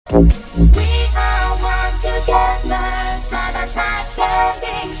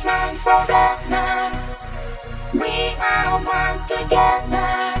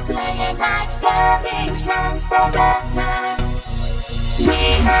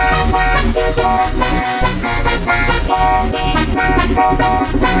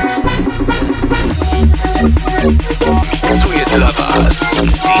Miksuje dla was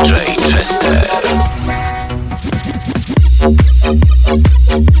DJ Chester.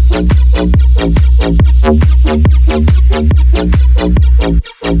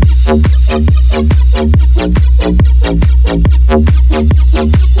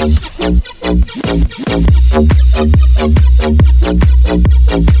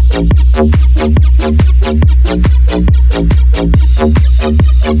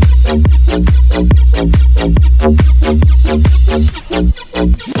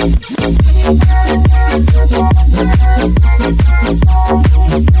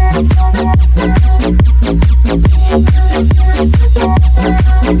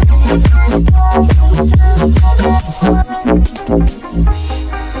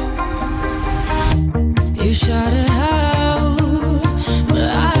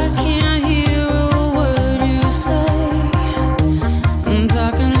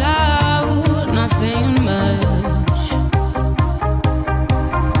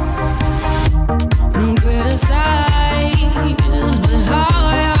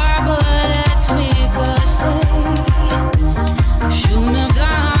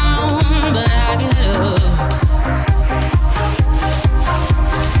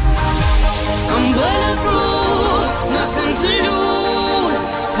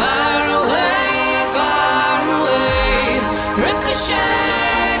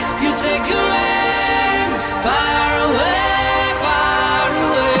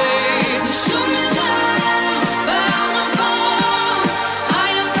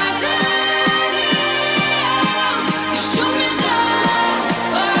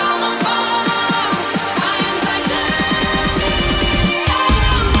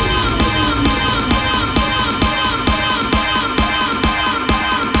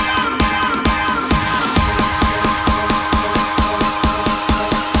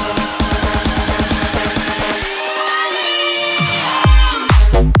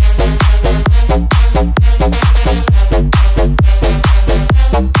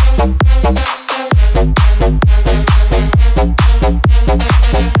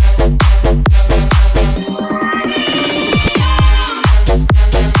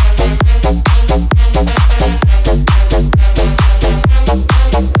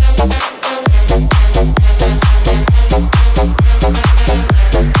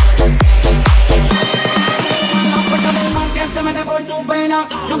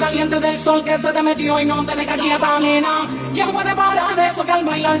 Y no te deja quieta, nena. ¿Quién puede parar eso que al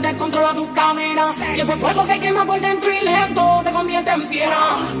bailar descontrola tus caderas? Y ese fuego que quema por dentro y lento te convierte en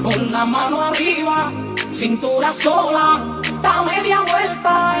fiera. Pon la mano arriba, cintura sola, da media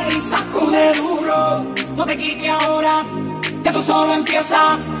vuelta y sacude duro. No te quites ahora, que tú solo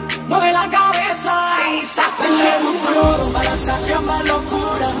empieza. Mueve la cabeza y sacude duro. Para sacar más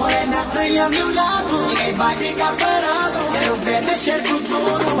locura, morena, bella a mi lado. Ninguém vai ficar parado. Quero ver mexer com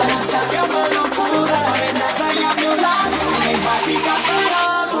tudo. Para sacar más locura, morena, bella a mi lado. Ninguém vai ficar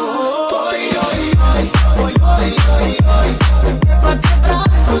parado. Oi, oi, oi, oi, oi, oi, oi. É pra quebrar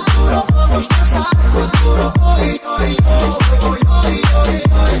futuro, vamos dançar futuro. Oi, oi, oi, oi, oi, oi,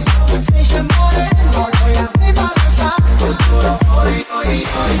 oi. Seja moreno, olha, vem pra dançar futuro. Oi, oi,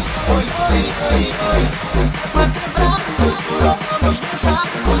 oi. Oi, oi, oi, oi. Pra quebrar futuro, vamos dançar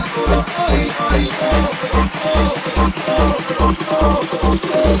futuro. Oi, oi, oi.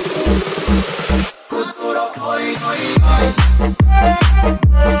 Futuro, oi, oi, oi.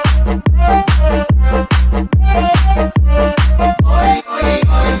 Oi, oi, oi. Oi, oi,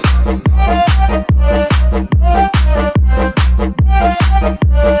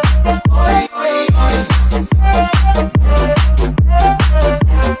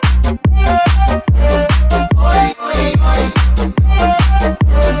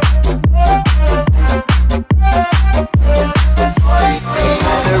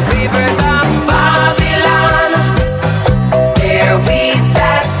 oi.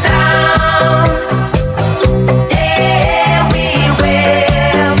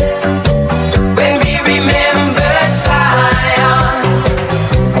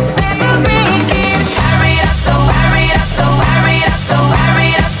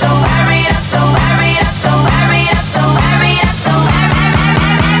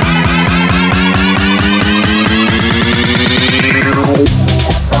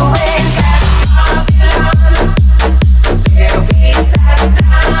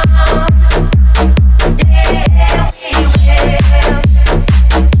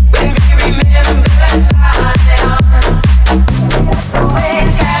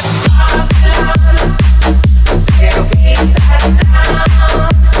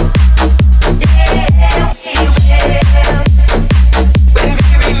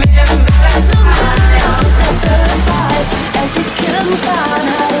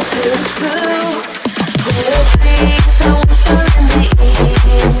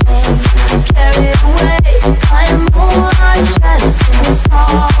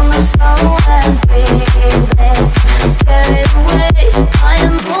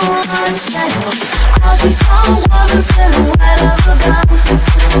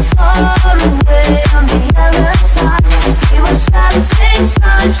 far away on the other side. We were shot 6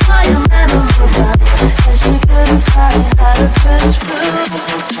 times by a memory gun, and she couldn't find how to push through.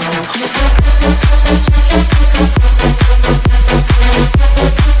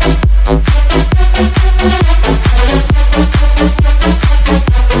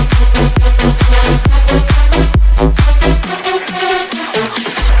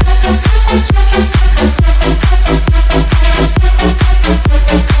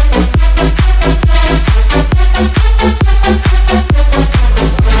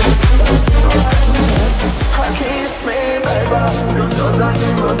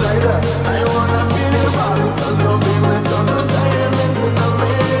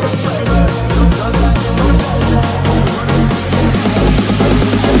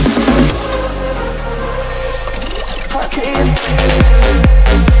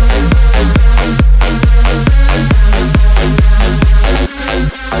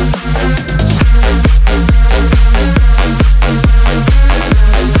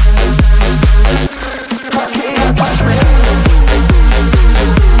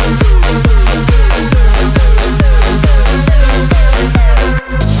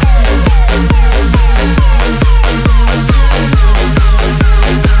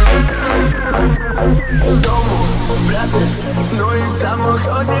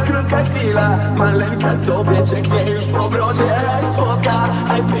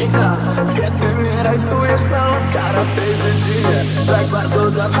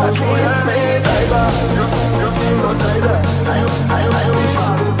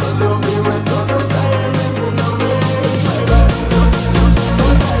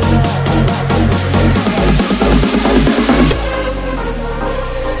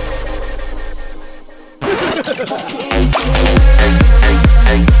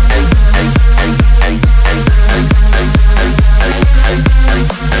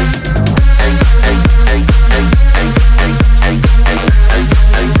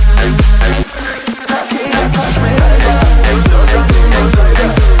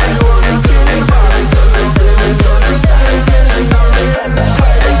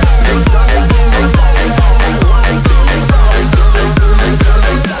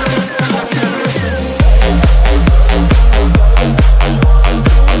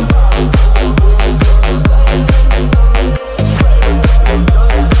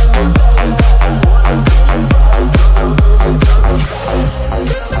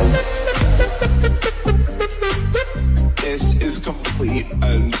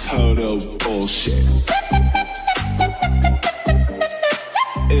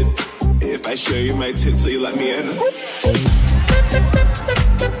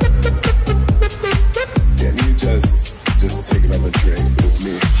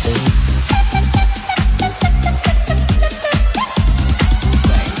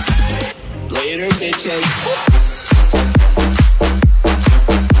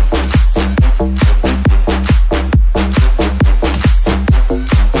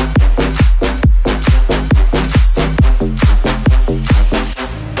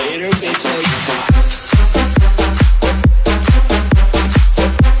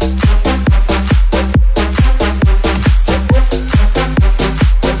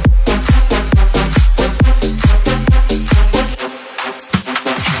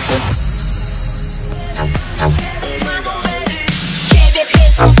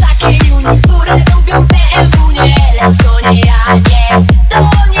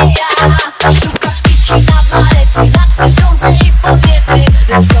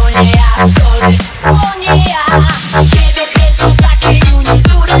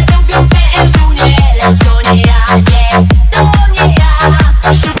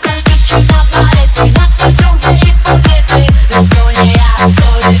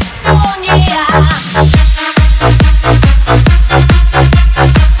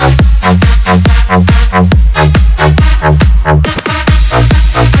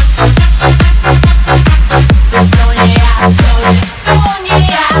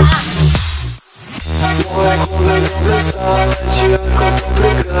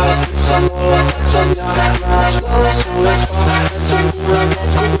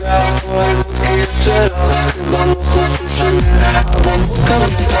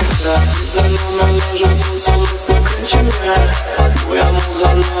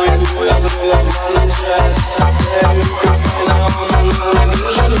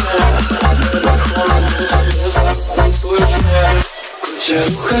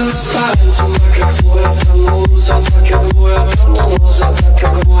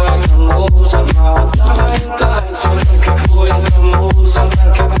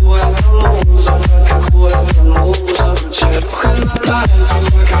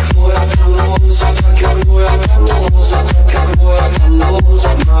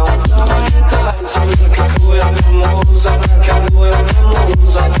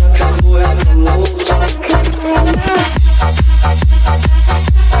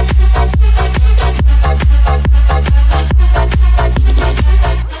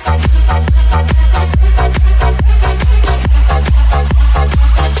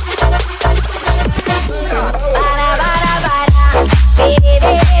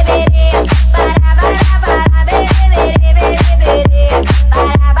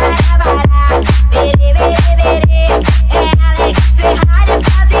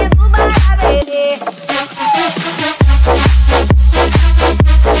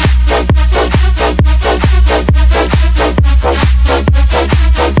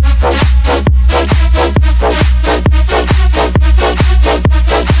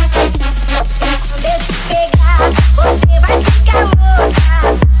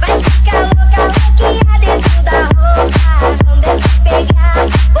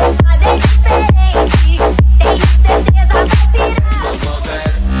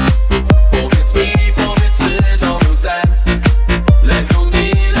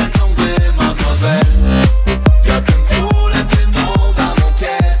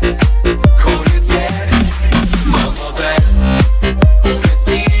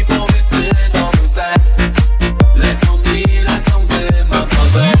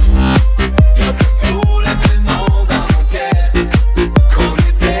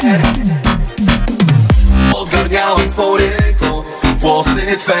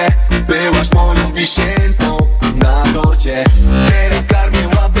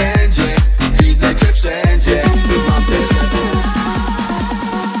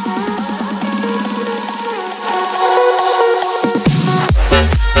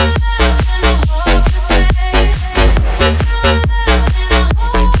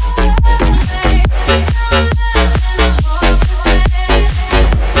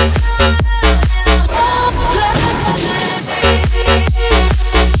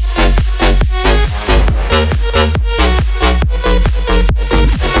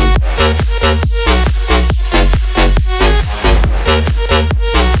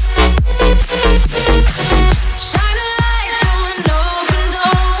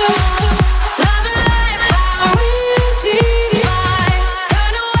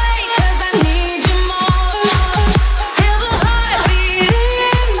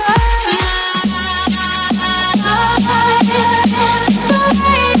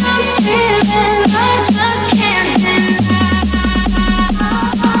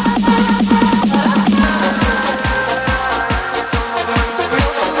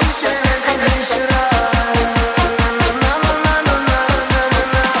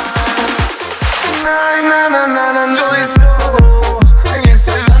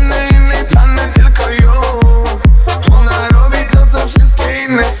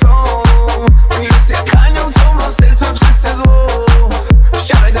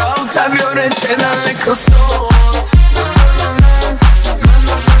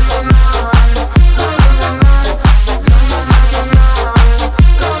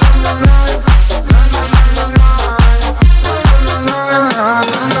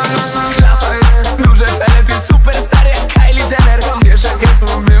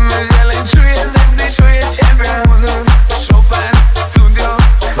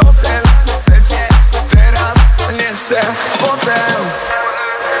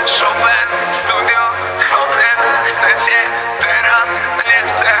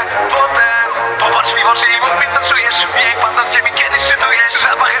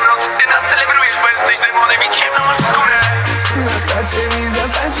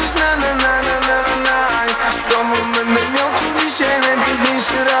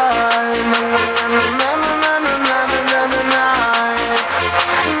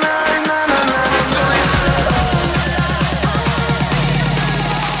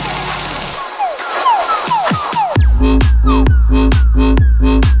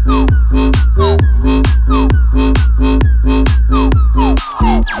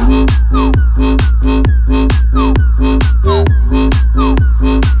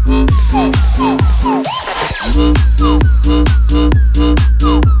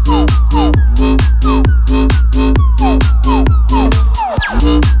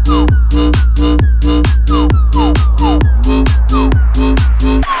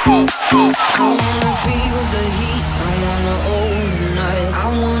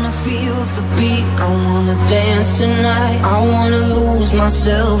 feel the beat, I wanna dance tonight. I wanna lose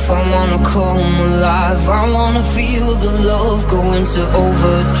myself, I wanna come alive. I wanna feel the love go into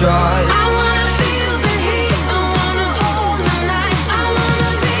overdrive. I wanna feel the heat, I wanna hold the night. I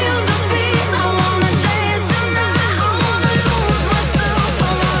wanna feel the beat, I wanna dance tonight. I wanna lose myself,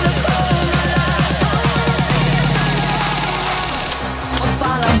 I wanna come alive.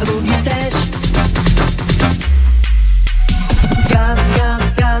 Odpalam drugi też. Gaz, gaz,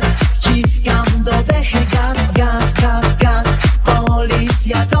 gaz, ciskam do dechy. Gaz, gaz, gaz, gaz,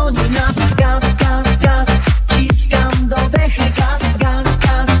 policja goni nas. Gaz, gaz, gaz, ciskam do dechy. Gaz, gaz,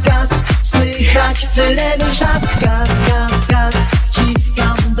 gaz, gaz, słychać syreny trzask. Gaz, gaz, gaz,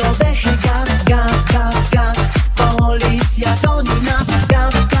 ciskam do dechy. Gaz, gaz, gaz, gaz, policja goni nas.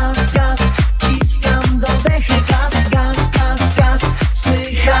 Gaz, gaz, gaz, ciskam do dechy. Gaz, gaz, gaz, gaz,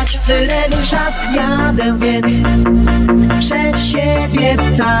 słychać syreny trzask. Jadę więc przed siebie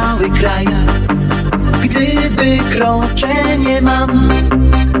w cały kraj. Gdy wykroczenie mam,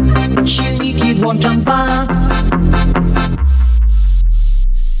 silniki włączam dwa.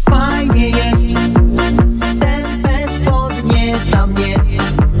 Fajnie jest, ten pęd podnieca mnie.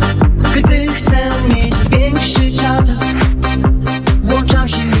 Gdy chcę mieć większy czat, włączam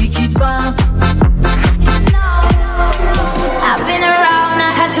silniki dwa. I've been around,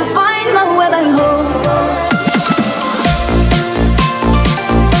 I had to find my way back home.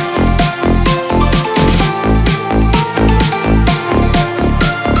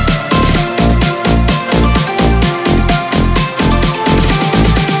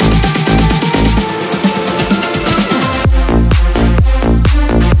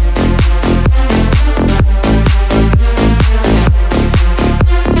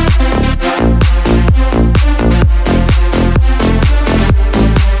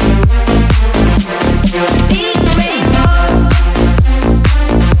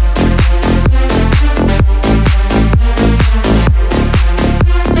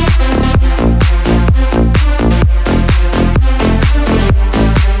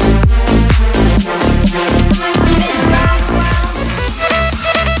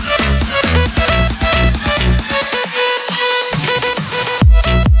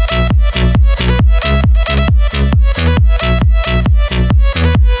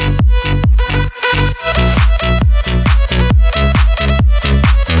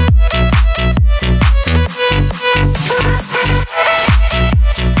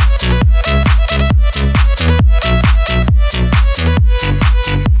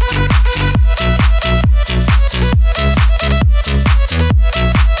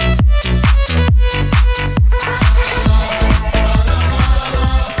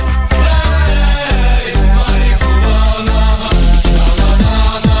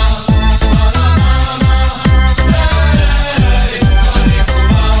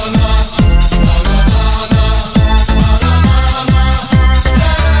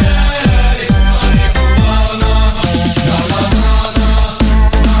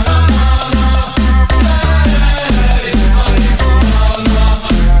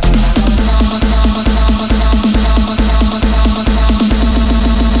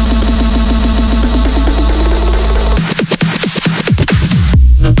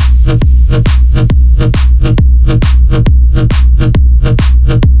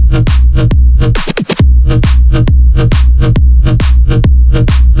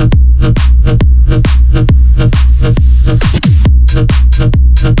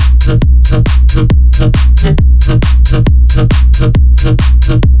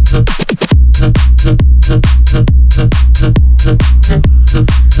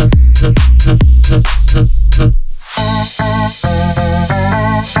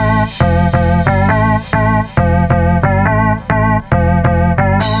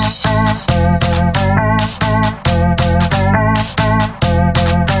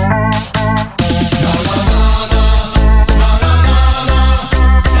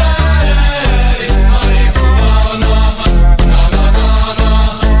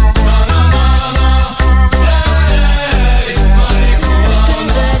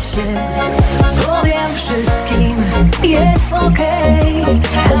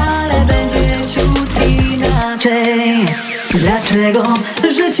 Dlaczego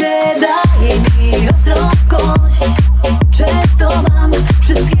życie daje mi ostrą kość? Często mam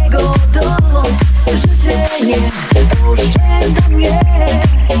wszystkiego dość. Życie nie oszczędza mnie,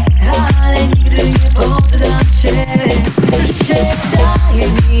 ale nigdy nie poddam się. Życie daje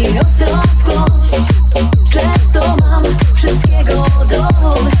mi ostrą kość. Często mam wszystkiego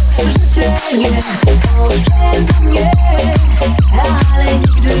dość. Życie nie oszczędza mnie,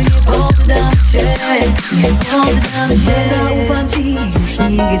 nigdy nie poddam się, nie poddam się. Zaufam ci, już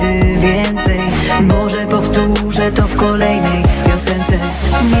nigdy więcej. Może powtórzę to w kolejnej piosence.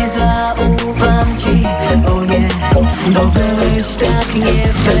 Nie zaufam ci, o nie, bo byłeś tak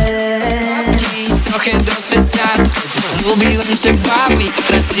nie fair. Trochę dosyć czas, też lubiłem się bawić,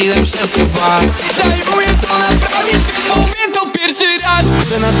 straciłem przez to was. Zajmuję to naprawić, więc mówię to pierwszy raz.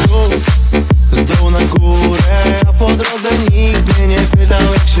 Idę na dół, z dołu na górę, a po drodze nikt mnie nie pytał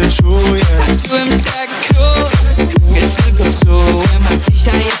jak się czuję. Czułem się jak król, wiesz tylko czułem, a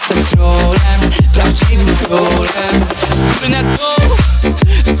dzisiaj jestem królem, prawdziwym królem. Z góry na dół,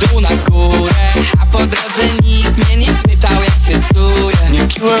 z dół na górę, a po drodze nikt mnie nie pytał jak się czuję. Nie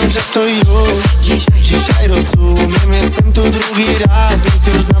czułem, że to już dzisiaj rozumiem. Jestem tu drugi raz, więc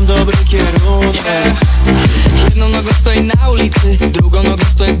już znam dobry kierunek. Jedną nogą stoję na ulicy, drugą nogą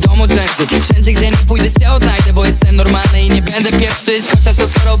stoję w domu częściej. Wszędzie gdzie nie pójdę się odnajdę, bo jestem normalny i nie będę pieprzyć. Chociaż to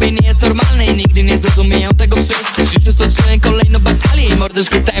co robię nie jest normalne i nigdy nie zrozumieją tego wszyscy. W życiu stoczyłem kolejną batalię i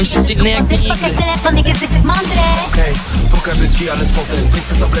mordeczki stałem się silny jak nigdy. Pokaż telefon, jak jesteś tak mądry. Okej, pokażę ci, ale potem weź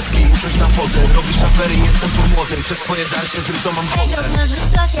sobie tabletki i usiądź na fotel. Robisz afery, jestem pod młotem. Przez twoje darcie z rytą mam wodę. Prognozy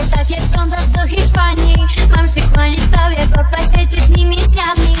wysokie, tak jak skądasz do Hiszpanii. Mam się kłaniać tobie, bo pasiedzisz mi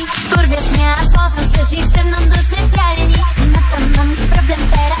mięśniami. Skurwiasz mnie, a potem chcesz iść ze mną do sypialni. No to mam problem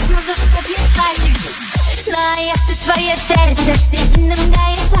teraz, możesz sobie spalić. No a ja chcę twoje serce, ty innym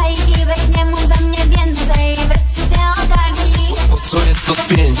dajesz szajki. Weź nie mów do mnie więcej, wreszcie się ogarnij. Po co jest to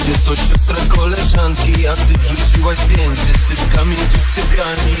spięcie? To siostra koleżanki, a ty wrzuciłaś zdjęcie z typkami czy z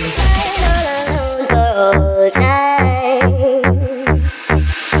cygani.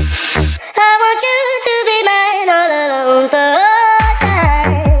 I want you to be mine all alone for all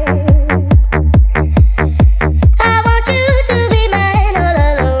time. I want you to be mine all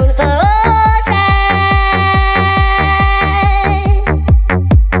alone for all time.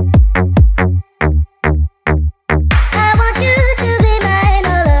 I want you to be mine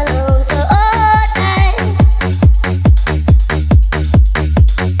all alone for all time.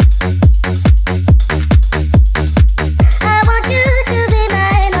 I want you to be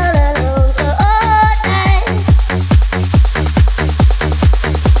mine all alone for all time. I want you to be mine all alone for all time.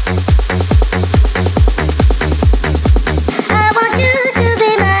 I want you to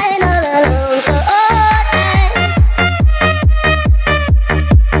be mine all alone for all time.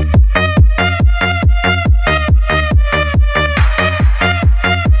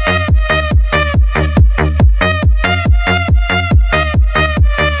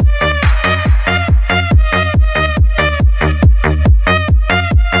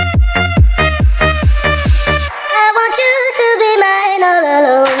 I want you to be mine all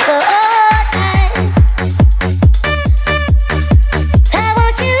alone for all time.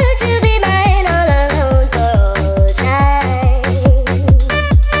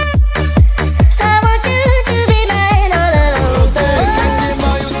 I want you to be mine all alone for all time. Nie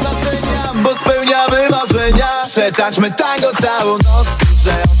ma już znaczenia, bo spełniamy marzenia. Przetańczmy tango całą noc.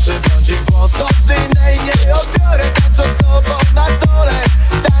 Duże oczy, blondzik włos, oddynej nie odbiorę. Tańczę z tobą na stole.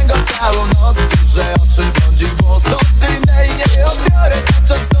 Tango całą noc. Duże oczy, blondzik włos, oddynej nie odbiorę.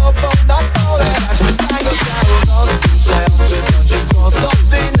 Tańczę z tobą na stole. Przetańczmy tango całą noc. Duże oczy, blondzik włos,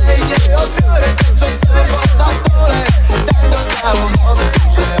 oddynej nie odbiorę. Tańczę z tobą na stole. Tango całą noc.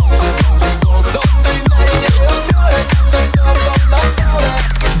 Duże oczy, blondzik włos, oddynej nie odbiorę. Tańczę z tobą na stole.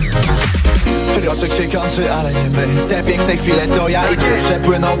 Roczek się kończy, ale nie my. Te piękne chwile to ja i ty.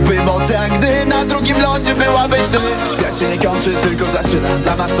 Przepłynąłbym ocean, gdy na drugim lądzie byłabyś ty. Świat się nie kończy, tylko zaczyna.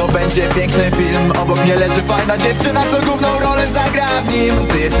 Dla nas to będzie piękny film. Obok mnie leży fajna dziewczyna, co główną rolę zagra w nim.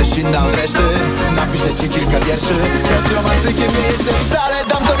 Ty jesteś inna od reszty, napiszę ci kilka wierszy. Choć romantykiem nie jestem wcale,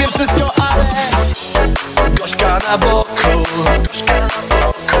 dam tobie wszystko, ale Gośka na boku,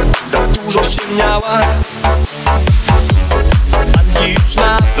 za dużo ściemniała. Ani już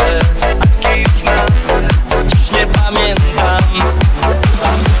nawet, dziś nie pamiętam.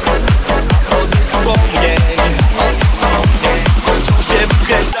 Od tych wspomnień wciąż się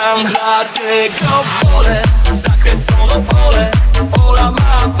wykręcam. Dlatego wolę zakręconą polę. Ola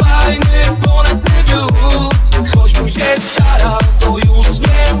ma fajny, ponadny biust. Choć mu się starał, to już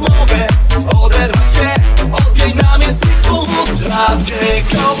nie mogę oderwać się od jej namiętnych ust.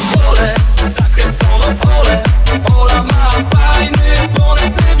 Dlatego wolę zakręconą polę. Ola ma fajny,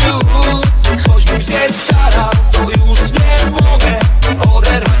 ponadny biust. Choć mu się starał, to już nie mogę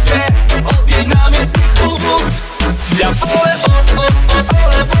oderwać się od jej namiętnych ust. Ja wolę, wolę,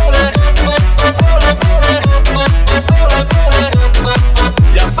 wolę, wolę, wolę, wolę.